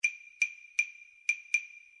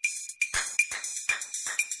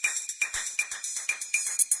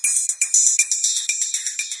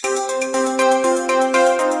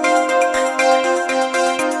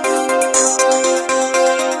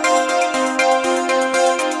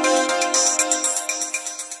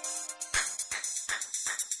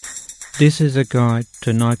This is a guide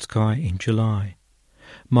to night sky in July.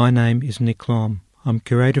 My name is Nick Lom. I'm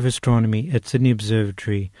Curator of Astronomy at Sydney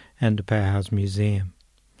Observatory and the Powerhouse Museum.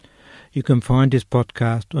 You can find this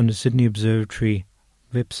podcast on the Sydney Observatory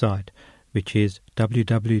website, which is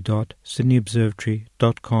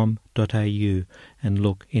www.sydneyobservatory.com.au, and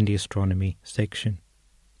look in the astronomy section.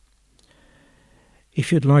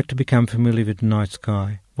 If you'd like to become familiar with the night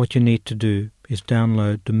sky, what you need to do is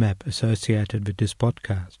download the map associated with this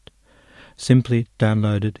podcast. Simply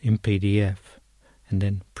download it in PDF and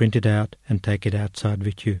then print it out and take it outside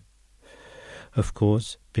with you. Of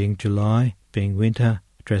course, being July, being winter,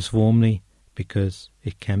 dress warmly because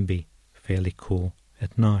it can be fairly cool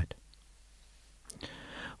at night.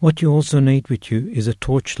 What you also need with you is a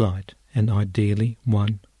torchlight, and ideally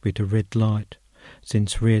one with a red light,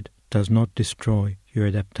 since red does not destroy your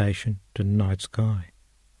adaptation to the night sky.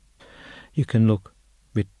 You can look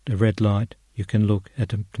with a red light, you can look at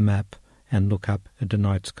the map and look up at the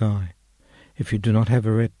night sky. If you do not have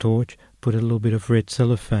a red torch, put a little bit of red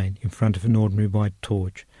cellophane in front of an ordinary white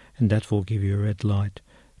torch, and that will give you a red light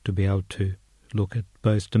to be able to look at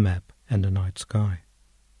both the map and the night sky.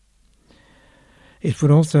 It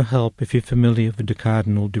would also help if you're familiar with the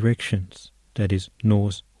cardinal directions, that is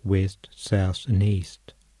north, west, south and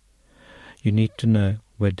east. You need to know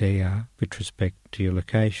where they are with respect to your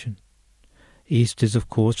location. East is of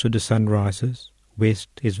course where the sun rises, west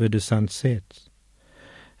is where the sun sets,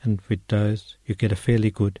 and with those you get a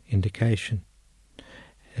fairly good indication.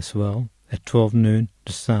 As well, at 12 noon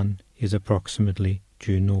the sun is approximately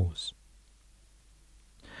due north.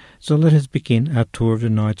 So let us begin our tour of the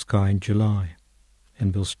night sky in July,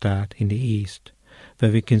 and we'll start in the east,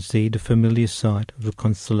 where we can see the familiar sight of the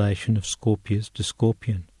constellation of Scorpius the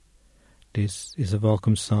Scorpion. This is a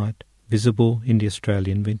welcome sight, visible in the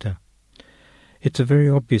Australian winter. It's a very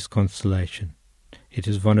obvious constellation. It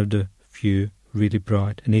is one of the few really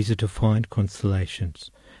bright and easy to find constellations,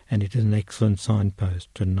 and it is an excellent signpost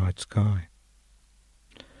to the night sky.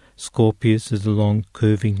 Scorpius is a long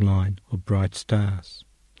curving line of bright stars.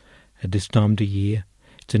 At this time of the year,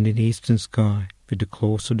 it's in the eastern sky with the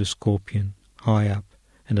claws of the scorpion high up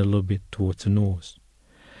and a little bit towards the north.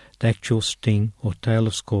 The actual sting or tail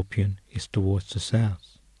of scorpion is towards the south.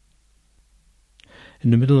 In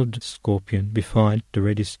the middle of the scorpion we find the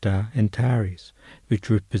reddish star Antares, which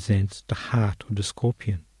represents the heart of the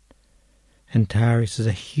scorpion. Antares is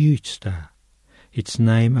a huge star. Its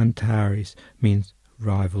name Antares means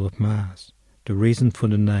rival of Mars. The reason for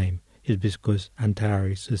the name is because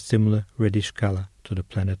Antares has similar reddish color to the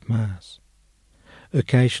planet Mars.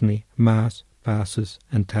 Occasionally Mars passes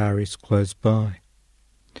Antares close by,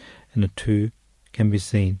 and the two can be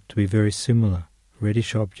seen to be very similar,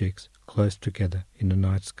 reddish objects close together in the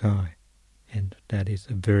night sky, and that is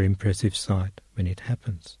a very impressive sight when it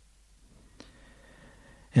happens.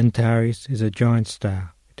 Antares is a giant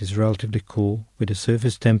star. It is relatively cool with a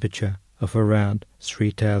surface temperature of around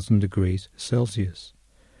 3000 degrees Celsius.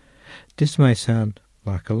 This may sound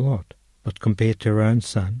like a lot, but compared to our own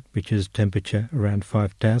sun, which is a temperature around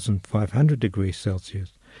 5500 degrees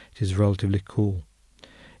Celsius, it is relatively cool.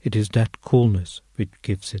 It is that coolness which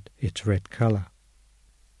gives it its red color.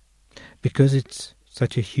 Because it's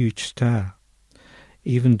such a huge star,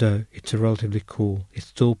 even though it's relatively cool, it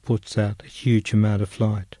still puts out a huge amount of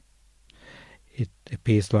light. It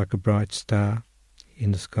appears like a bright star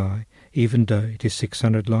in the sky, even though it is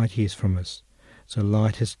 600 light years from us. So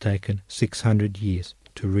light has taken 600 years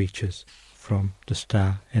to reach us from the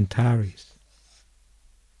star Antares.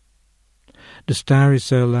 The star is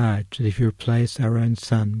so large that if you replace our own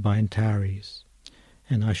sun by Antares,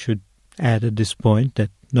 and I should add at this point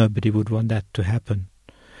that nobody would want that to happen,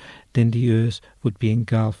 then the Earth would be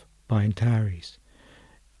engulfed by Antares,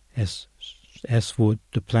 as would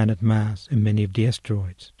the planet Mars and many of the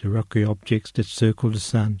asteroids, the rocky objects that circle the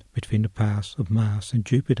Sun between the paths of Mars and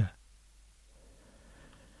Jupiter.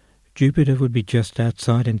 Jupiter would be just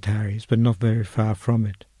outside Antares, but not very far from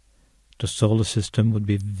it. The solar system would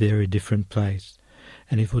be a very different place,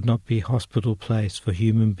 and it would not be a hospitable place for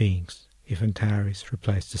human beings if Antares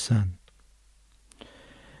replaced the Sun.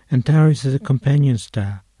 Antares is a companion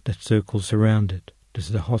star that circles around it. This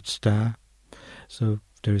is a hot star, so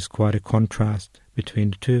there is quite a contrast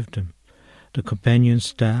between the two of them. The companion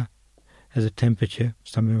star has a temperature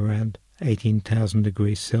somewhere around 18,000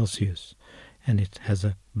 degrees Celsius, and it has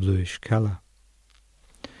a bluish color.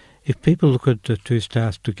 If people look at the two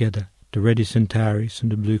stars together, the reddish Antares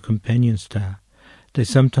and the blue companion star, they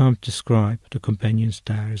sometimes describe the companion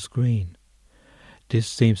star as green. This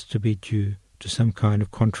seems to be due to some kind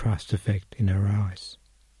of contrast effect in our eyes.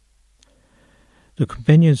 The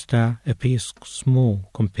companion star appears small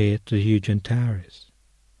compared to the huge Antares.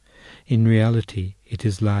 In reality, it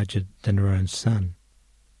is larger than our own Sun.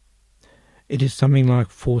 It is something like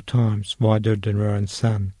 4 times wider than our own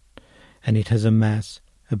Sun, and it has a mass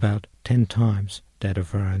about 10 times that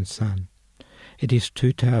of our own Sun. It is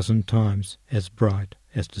 2,000 times as bright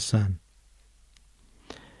as the Sun.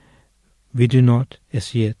 We do not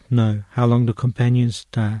as yet know how long the companion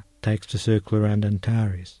star takes to circle around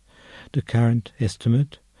Antares. The current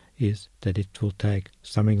estimate is that it will take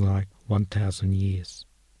something like 1,000 years.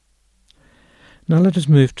 Now let us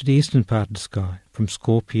move to the eastern part of the sky, from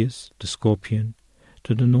Scorpius to Scorpion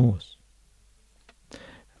to the north.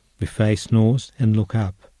 We face north and look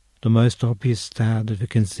up. The most obvious star that we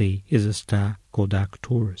can see is a star called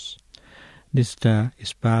Arcturus. This star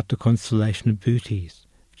is part of the constellation of Bootes,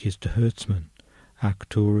 which is the herdsman.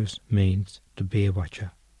 Arcturus means the bear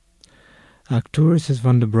watcher. Arcturus is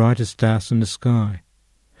one of the brightest stars in the sky.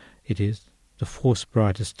 It is the 4th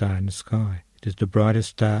brightest star in the sky. It is the brightest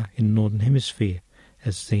star in the northern hemisphere,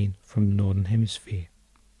 as seen from the northern hemisphere.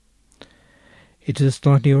 It is a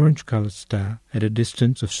slightly orange-coloured star at a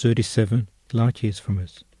distance of 37 light-years from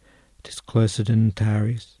us. It is closer than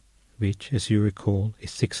Antares, which, as you recall,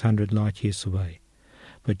 is 600 light-years away.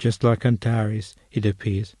 But just like Antares, it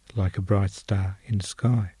appears like a bright star in the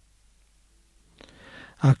sky.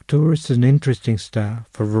 Arcturus is an interesting star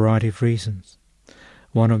for a variety of reasons.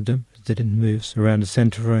 One of them is that it moves around the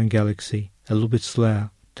centre of our own galaxy a little bit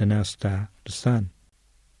slower than our star, the Sun.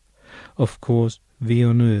 Of course, we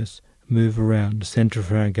on Earth move around the centre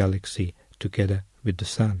of our own galaxy together with the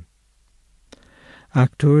Sun.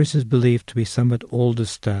 Arcturus is believed to be a somewhat older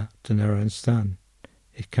star than our own Sun.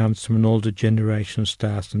 It comes from an older generation of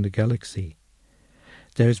stars in the galaxy.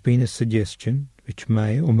 There has been a suggestion, which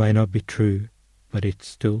may or may not be true, but it's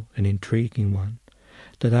still an intriguing one,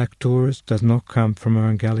 that Arcturus does not come from our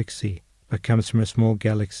own galaxy, but comes from a small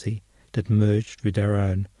galaxy that merged with our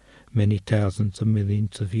own many thousands of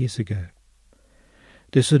millions of years ago.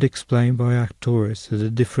 This would explain why Arcturus has a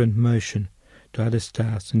different motion to other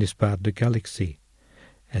stars in this part of the galaxy,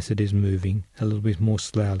 as it is moving a little bit more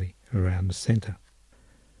slowly around the centre.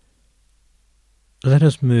 Let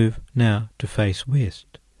us move now to face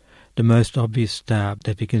west. The most obvious star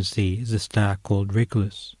that we can see is a star called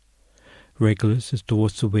Regulus. Regulus is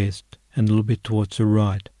towards the west and a little bit towards the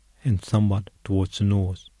right and somewhat towards the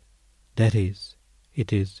north. That is,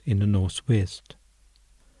 it is in the northwest.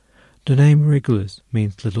 The name Regulus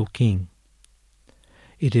means little king.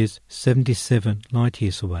 It is 77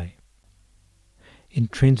 light-years away.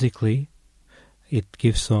 Intrinsically, it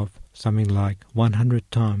gives off something like 100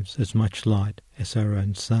 times as much light as our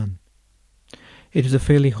own Sun. It is a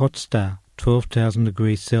fairly hot star, 12,000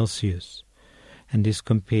 degrees Celsius, and this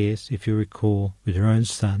compares, if you recall, with our own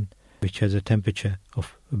Sun, which has a temperature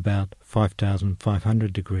of about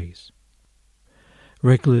 5,500 degrees.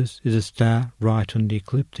 Regulus is a star right on the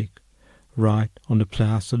ecliptic, right on the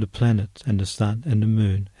paths of the planets and the Sun and the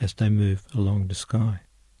Moon as they move along the sky.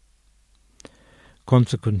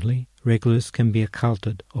 Consequently, Regulus can be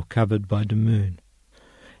occulted or covered by the Moon,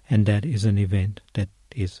 and that is an event that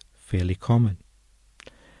is fairly common.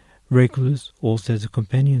 Regulus also has a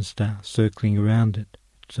companion star circling around it.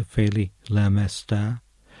 It's a fairly low-mass star,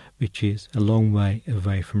 which is a long way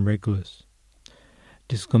away from Regulus.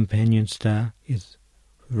 This companion star is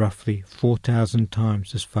roughly 4,000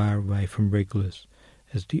 times as far away from Regulus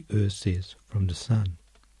as the Earth is from the Sun.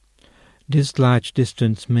 This large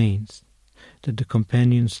distance means that the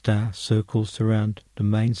companion star circles around the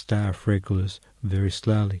main star of Regulus very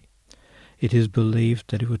slowly. It is believed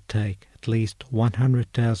that it would take at least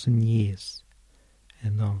 100,000 years,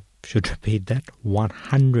 and I should repeat that,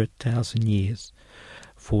 100,000 years,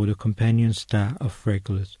 for the companion star of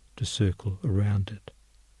Regulus to circle around it.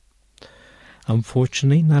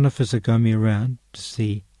 Unfortunately, none of us are going to be around to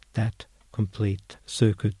see that complete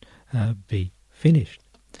circuit be finished.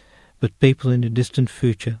 But people in the distant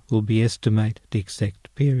future will be estimate the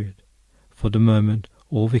exact period. For the moment,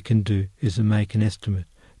 all we can do is to make an estimate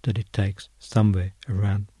that it takes somewhere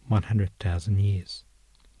around 100,000 years.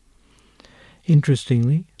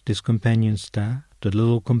 Interestingly, this companion star, the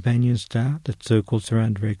little companion star that circles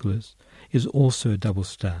around Regulus, is also a double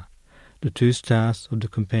star. The two stars of the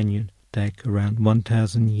companion take around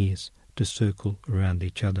 1,000 years to circle around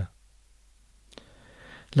each other.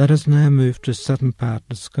 Let us now move to the southern part of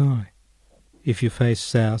the sky. If you face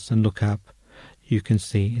south and look up, you can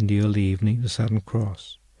see in the early evening the Southern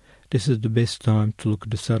Cross. This is the best time to look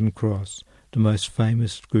at the Southern Cross, the most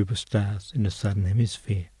famous group of stars in the southern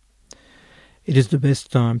hemisphere. It is the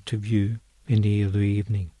best time to view in the early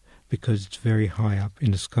evening because it's very high up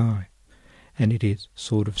in the sky, and it is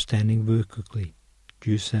sort of standing vertically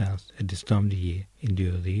due south at this time of the year in the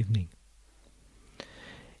early evening.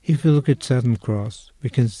 If we look at Southern Cross, we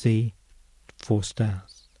can see 4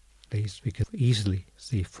 stars. At least we can easily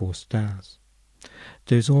see 4 stars.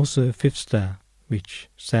 There is also a 5th star, which,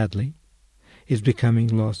 sadly, is becoming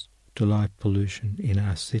lost to light pollution in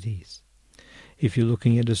our cities. If you're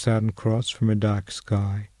looking at the Southern Cross from a dark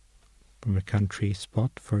sky, from a country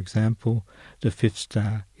spot, for example, the 5th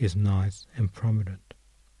star is nice and prominent.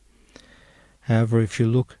 However, if you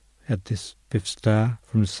look at this 5th star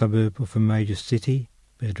from the suburb of a major city,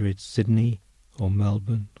 whether it's Sydney or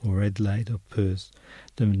Melbourne or Adelaide or Perth,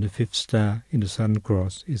 then the 5th star in the Southern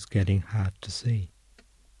Cross is getting hard to see.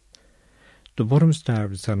 The bottom star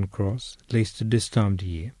of the Southern Cross, at least at this time of the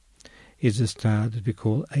year, is a star that we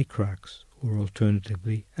call Acrax, or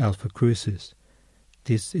alternatively Alpha Crucis.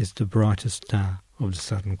 This is the brightest star of the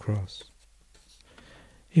Southern Cross.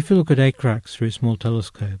 If you look at Acrax through a small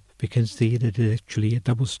telescope, we can see that it is actually a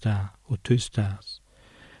double star, or 2 stars.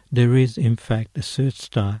 There is, in fact, a 3rd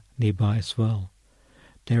star nearby as well.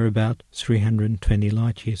 They're about 320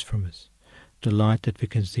 light years from us. The light that we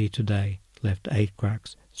can see today left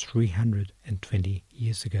Acrax 320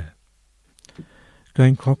 years ago.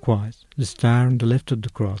 Going clockwise, the star on the left of the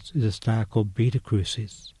cross is a star called Beta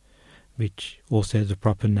Crucis, which also has a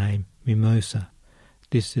proper name, Mimosa.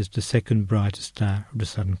 This is the 2nd brightest star of the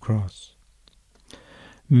Southern Cross.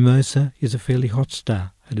 Mimosa is a fairly hot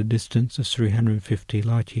star at a distance of 350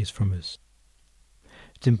 light years from us.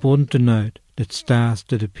 It's important to note that stars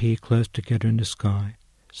that appear close together in the sky,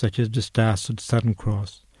 such as the stars of the Southern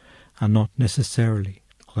Cross, are not necessarily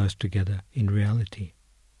close together in reality.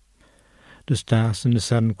 The stars in the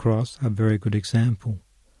Southern Cross are a very good example.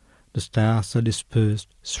 The stars are dispersed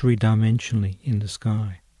 3-dimensionally in the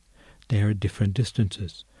sky. They are at different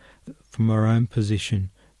distances. From our own position,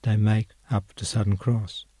 they make up the Southern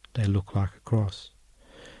Cross. They look like a cross.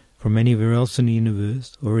 From anywhere else in the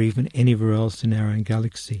universe, or even anywhere else in our own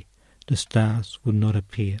galaxy, the stars would not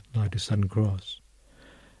appear like the Southern Cross.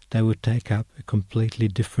 They would take up a completely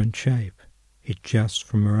different shape. It's just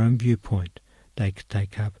from our own viewpoint they could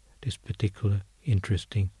take up this particular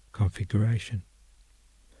interesting configuration.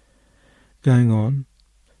 Going on,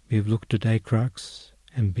 we've looked at Acrax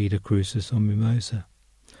and Beta Crucis or Mimosa.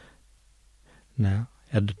 Now,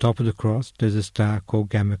 at the top of the cross, there's a star called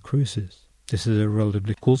Gamma Crucis. This is a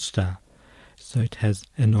relatively cool star, so it has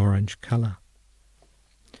an orange colour.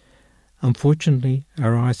 Unfortunately,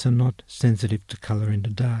 our eyes are not sensitive to colour in the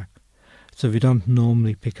dark, so we don't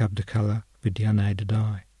normally pick up the colour with the unaided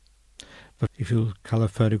eye. But if you colour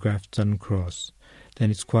photograph Southern Cross,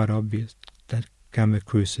 then it's quite obvious that Gamma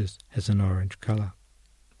Crucis has an orange colour.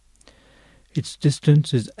 Its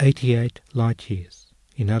distance is 88 light years.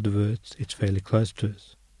 In other words, it's fairly close to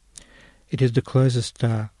us. It is the closest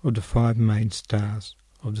star of the 5 main stars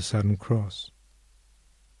of the Southern Cross.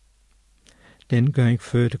 Then going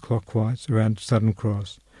further clockwise around the Southern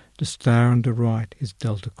Cross, the star on the right is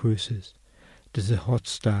Delta Crucis. It is a hot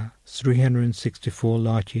star, 364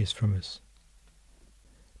 light years from us.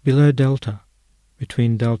 Below Delta,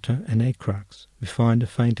 between Delta and Acrax, we find the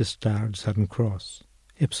faintest star of the Southern Cross,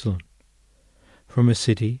 Epsilon. From a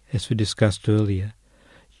city, as we discussed earlier,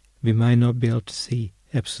 we may not be able to see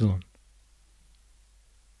Epsilon.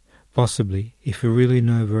 Possibly, if we really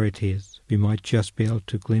know where it is, we might just be able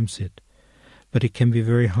to glimpse it, but it can be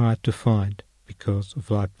very hard to find because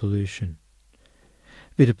of light pollution.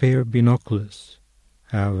 With a pair of binoculars,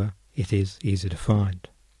 however, it is easy to find.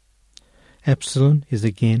 Epsilon is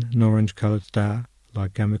again an orange-coloured star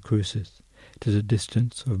like Gamma Crucis. It is a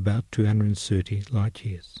distance of about 230 light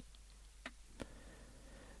years.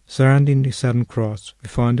 Surrounding the Southern Cross, we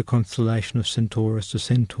find the constellation of Centaurus the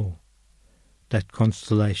Centaur. That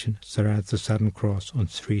constellation surrounds the Southern Cross on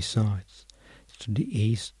 3 sides, to the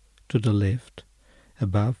east, to the left,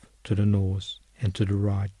 above, to the north, and to the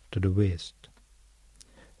right, to the west.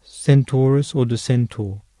 Centaurus or the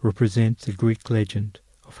Centaur represents a Greek legend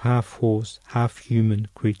of half-horse, half-human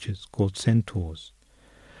creatures called centaurs.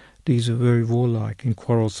 These are very warlike and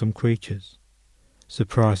quarrelsome creatures.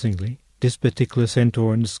 Surprisingly, this particular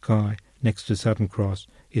centaur in the sky next to the Southern Cross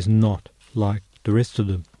is not like the rest of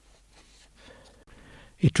them.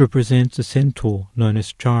 It represents a centaur known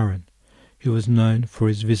as Chiron, who was known for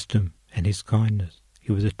his wisdom and his kindness.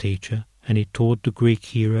 He was a teacher, and he taught the Greek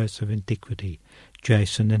heroes of antiquity,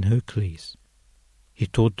 Jason and Hercules. He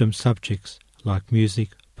taught them subjects like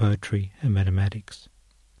music, poetry, and mathematics.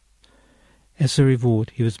 As a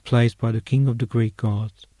reward, he was placed by the king of the Greek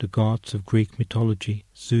gods, the gods of Greek mythology,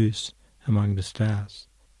 Zeus, among the stars.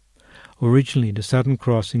 Originally, the Southern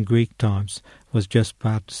Cross in Greek times was just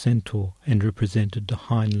part the centaur and represented the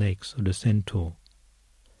hind legs of the centaur.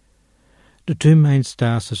 The two main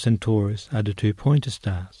stars of Centaurus are the two pointer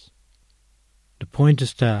stars. The pointer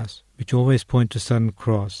stars, which always point to Southern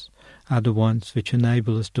Cross, are the ones which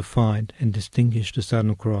enable us to find and distinguish the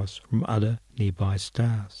Southern Cross from other nearby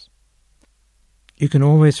stars. You can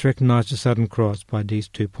always recognize the Southern Cross by these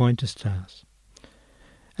two pointer stars.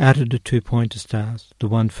 Out of the two pointer stars, the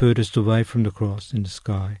one furthest away from the cross in the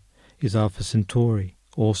sky is Alpha Centauri,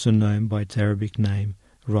 also known by its Arabic name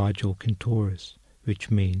Rigel Kentaurus, which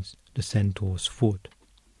means the centaur's foot.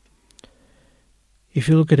 If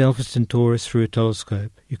you look at Alpha Centaurus through a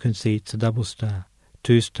telescope, you can see it's a double star,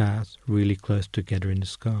 two stars really close together in the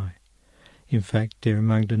sky. In fact, they're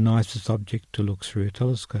among the nicest objects to look through a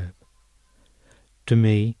telescope. To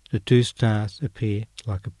me, the two stars appear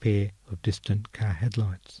like a pair of distant car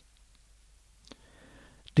headlights.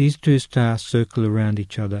 These two stars circle around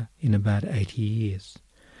each other in about 80 years.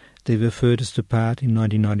 They were furthest apart in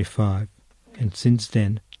 1995, and since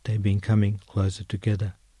then they've been coming closer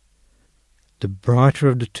together. The brighter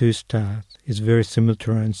of the two stars is very similar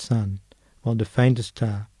to our own Sun, while the fainter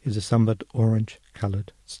star is a somewhat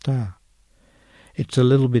orange-coloured star. It's a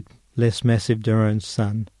little bit less massive than our own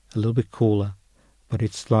Sun, a little bit cooler, but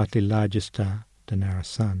it's a slightly larger star than our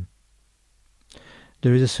Sun.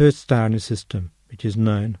 There is a third star in the system, which is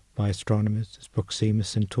known by astronomers as Proxima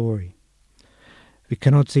Centauri. We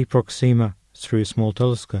cannot see Proxima through a small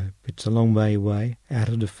telescope. It's a long way away, out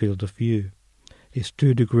of the field of view. It's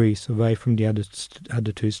 2 degrees away from the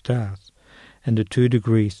other two stars, and the 2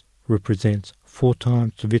 degrees represents 4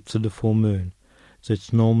 times the width of the full moon, so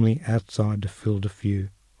it's normally outside the field of view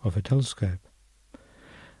of a telescope.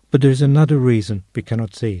 But there is another reason we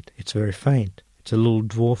cannot see it. It's very faint. It's a little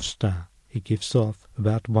dwarf star. It gives off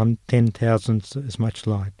about 1/10,000th as much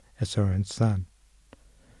light as our own Sun.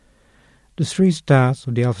 The 3 stars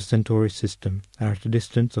of the Alpha Centauri system are at a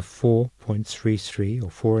distance of 4.33 or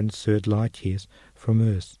 4 1/3 light years from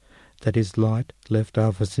Earth. That is, light left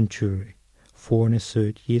Alpha Centauri 4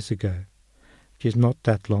 1/3 years ago, which is not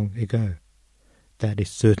that long ago. That is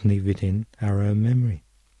certainly within our own memory.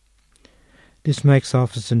 This makes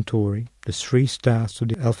Alpha Centauri, the 3 stars of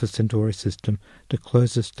the Alpha Centauri system, the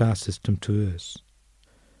closest star system to Earth.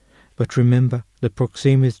 But remember that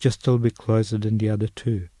Proxima is just a little bit closer than the other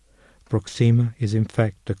 2. Proxima is in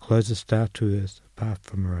fact the closest star to Earth apart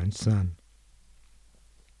from our own Sun.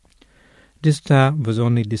 This star was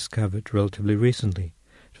only discovered relatively recently.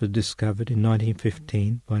 It was discovered in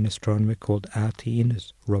 1915 by an astronomer called R.T.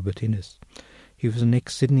 Innes, Robert Innes. He was an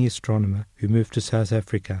ex-Sydney astronomer who moved to South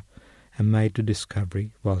Africa and made the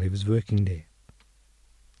discovery while he was working there.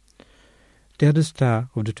 The other star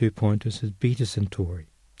of the 2 pointers is Beta Centauri.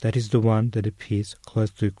 That is the one that appears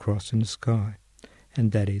close to a cross in the sky,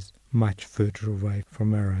 and that is much further away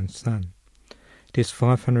from our own Sun. It is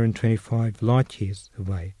 525 light years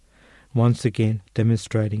away, once again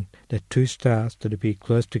demonstrating that 2 stars that appear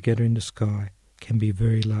close together in the sky can be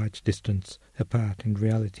very large distance apart in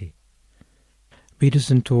reality. Beta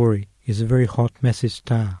Centauri is a very hot massive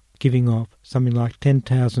star, giving off something like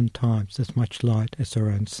 10,000 times as much light as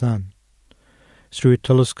our own Sun. Through a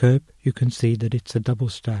telescope you can see that it's a double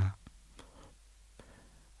star.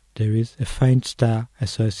 There is a faint star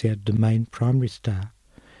associated with the main primary star.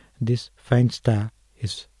 This faint star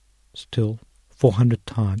is still 400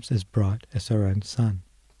 times as bright as our own Sun.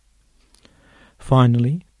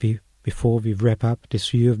 Finally, before we wrap up this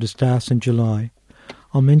view of the stars in July,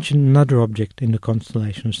 I'll mention another object in the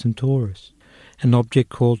constellation of Centaurus, an object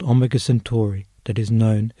called Omega Centauri that is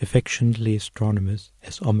known affectionately astronomers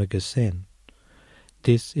as Omega Cen.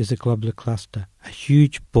 This is a globular cluster, a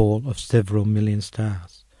huge ball of several million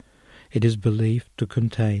stars. It is believed to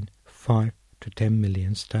contain 5 to 10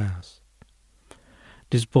 million stars.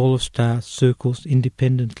 This ball of stars circles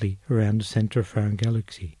independently around the center of our own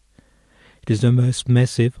galaxy. It is the most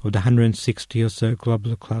massive of the 160 or so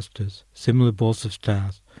globular clusters, similar balls of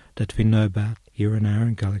stars that we know about here in our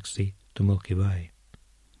own galaxy, the Milky Way.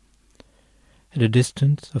 At a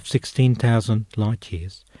distance of 16,000 light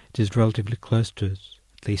years, it is relatively close to us,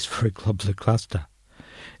 at least for a globular cluster.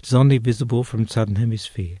 It is only visible from the southern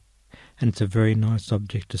hemisphere, and it's a very nice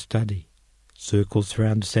object to study. It circles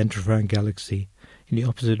around the center of our own galaxy in the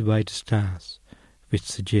opposite way to stars, which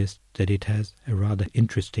suggests that it has a rather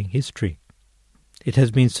interesting history. It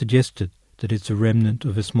has been suggested that it's a remnant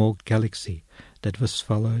of a small galaxy that was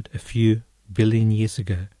swallowed a few billion years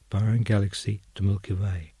ago by our own galaxy, the Milky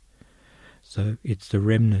Way. So it's the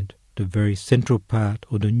remnant, the very central part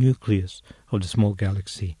or the nucleus of the small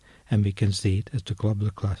galaxy, and we can see it as the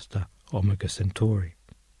globular cluster Omega Centauri.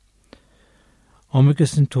 Omega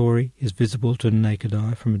Centauri is visible to the naked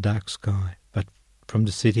eye from a dark sky, but from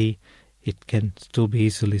the city it can still be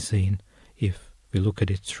easily seen if we look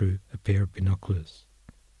at it through a pair of binoculars.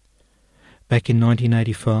 Back in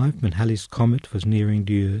 1985, when Halley's Comet was nearing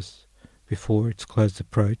the Earth, before its close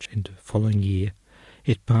approach in the following year,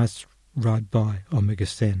 it passed right by Omega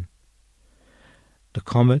Cen. The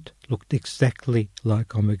comet looked exactly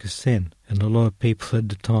like Omega Cen, and a lot of people at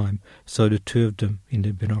the time saw the two of them in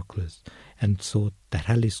their binoculars and thought that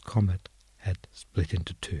Halley's Comet had split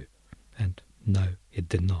into two. And no, it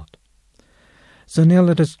did not. So now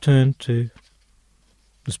let us turn to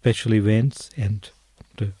the special events and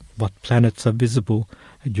what planets are visible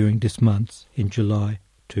during this month in July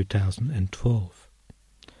 2012.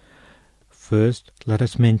 First, let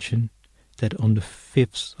us mention that on the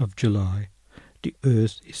 5th of July, the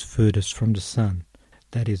Earth is furthest from the Sun.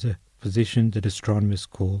 That is a position that astronomers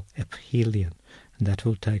call aphelion, and that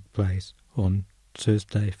will take place on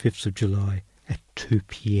Thursday, 5th of July at 2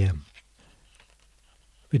 p.m.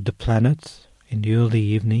 With the planets, in the early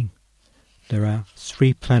evening, there are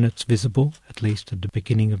 3 planets visible, at least at the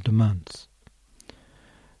beginning of the month.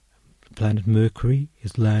 The planet Mercury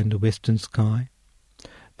is low in the western sky,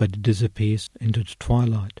 but it disappears into the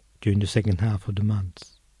twilight during the second half of the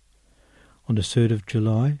month. On the 3rd of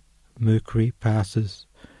July, Mercury passes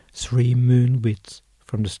 3 moon widths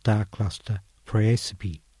from the star cluster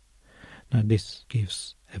Praesepe. Now this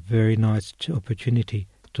gives a very nice opportunity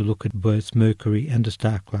to look at both Mercury and the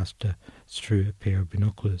star cluster through a pair of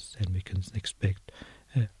binoculars, and we can expect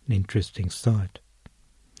an interesting sight.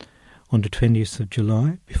 On the 20th of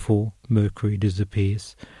July, before Mercury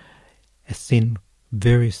disappears, a thin,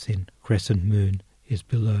 very thin crescent moon is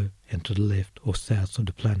below and to the left or south of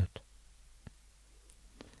the planet.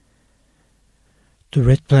 The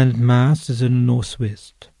red planet Mars is in the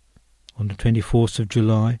northwest. On the 24th of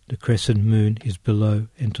July, the crescent moon is below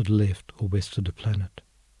and to the left or west of the planet.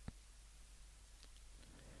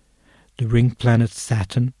 The ring planet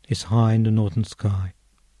Saturn is high in the northern sky.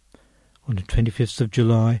 On the 25th of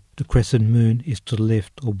July, the crescent moon is to the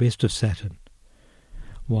left or west of Saturn,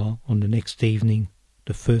 while on the next evening,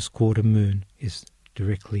 the first quarter moon is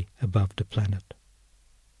directly above the planet.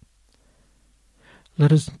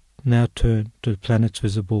 Let us now turn to the planets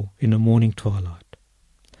visible in the morning twilight.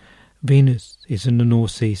 Venus is in the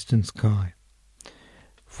northeastern sky.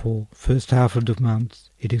 For first half of the month,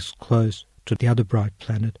 it is close to the other bright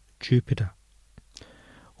planet, Jupiter.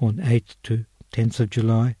 On 8th to 10th of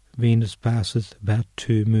July, Venus passes about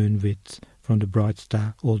 2 moon widths from the bright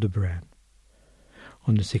star Aldebaran.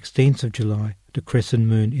 On the 16th of July, the crescent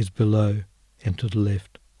moon is below and to the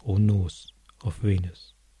left or north of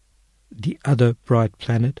Venus. The other bright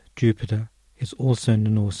planet, Jupiter, is also in the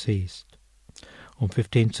northeast. On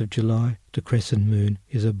 15th of July, the crescent moon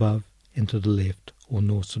is above and to the left or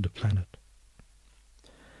north of the planet.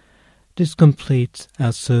 This completes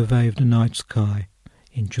our survey of the night sky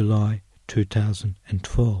in July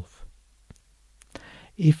 2012.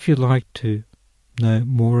 If you'd like to know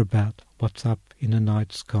more about what's up in the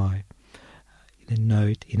night sky, then know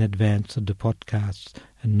it in advance of the podcasts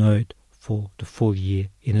and know it for the full year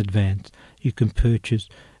in advance, you can purchase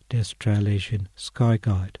the Australasian Sky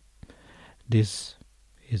Guide. This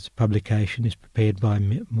publication is prepared by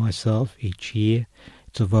myself each year.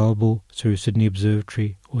 It's available through Sydney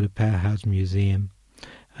Observatory or the Powerhouse Museum,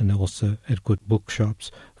 and also at good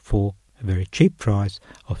bookshops for a very cheap price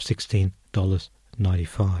of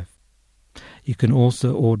 $16.95. You can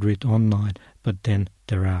also order it online, but then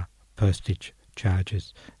there are postage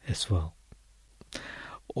charges as well.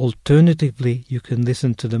 Alternatively, you can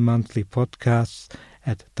listen to the monthly podcasts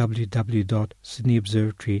at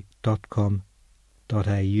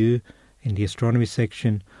www.sydneyobservatory.com.au in the astronomy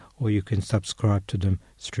section, or you can subscribe to them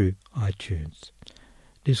through iTunes.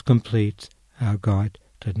 This completes our guide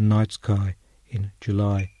to the night sky in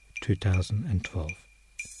July 2012.